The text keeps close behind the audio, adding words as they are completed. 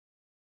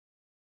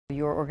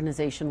Your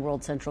organization,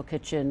 World Central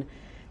Kitchen,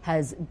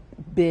 has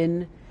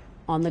been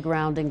on the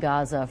ground in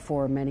Gaza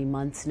for many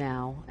months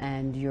now,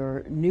 and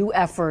your new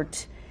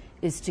effort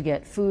is to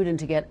get food and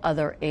to get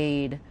other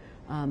aid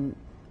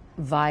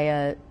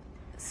via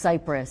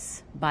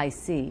Cyprus by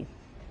sea.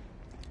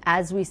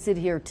 As we sit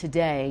here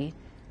today,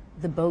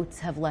 the boats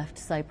have left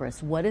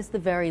Cyprus. What is the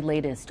very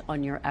latest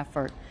on your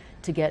effort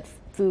to get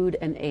food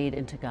and aid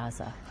into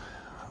Gaza?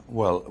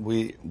 Well,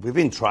 we've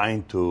been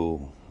trying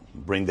to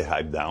bring the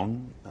hype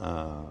down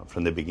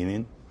from the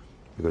beginning,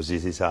 because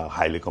this is a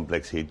highly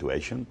complex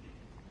situation.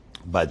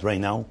 But right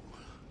now,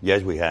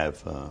 yes, we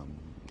have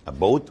a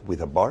boat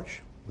with a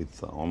barge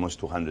with almost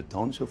 200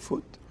 tons of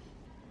food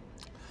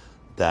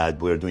that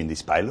we're doing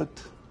this pilot,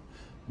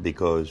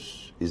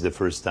 because it's the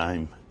first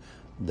time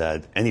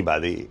that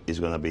anybody is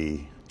going to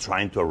be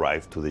trying to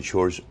arrive to the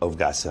shores of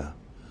Gaza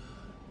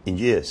in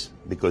years,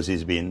 because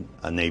it's been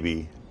a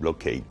Navy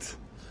blockade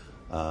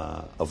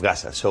of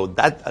Gaza. So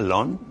that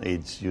alone,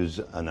 it's just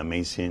an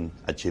amazing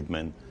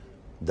achievement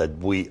that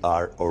we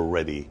are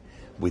already,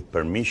 with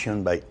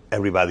permission by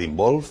everybody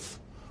involved,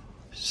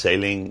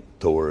 sailing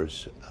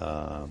towards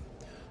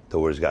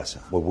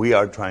Gaza. Well, we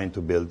are trying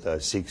to build a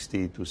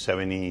 60 to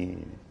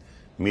 70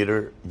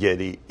 meter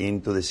jetty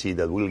into the sea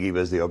that will give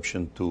us the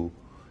option to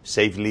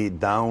safely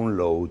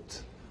download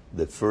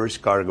the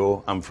first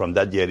cargo, and from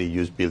that jetty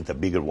just build a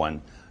bigger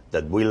one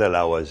that will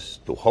allow us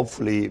to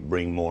hopefully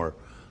bring more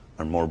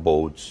and more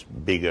boats,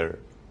 bigger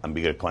and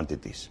bigger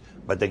quantities.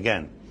 But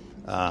again,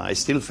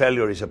 still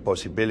failure is a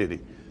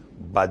possibility.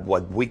 But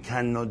what we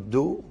cannot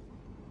do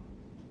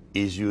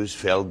is just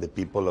fail the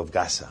people of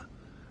Gaza.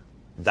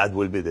 That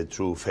will be the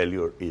true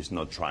failure, is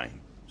not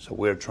trying. So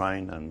we're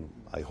trying, and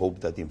I hope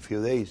that in a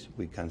few days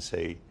we can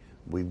say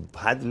we've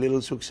had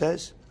little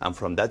success, and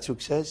from that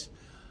success,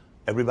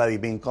 everybody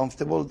being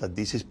comfortable that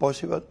this is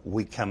possible,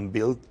 we can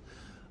build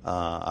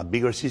a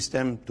bigger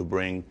system to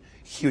bring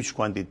huge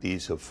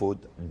quantities of food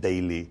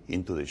daily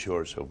into the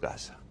shores of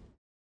Gaza.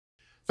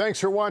 Thanks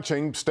for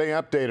watching. Stay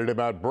updated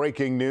about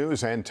breaking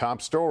news and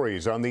top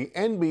stories on the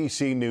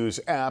NBC News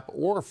app,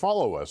 or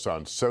follow us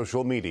on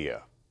social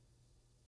media.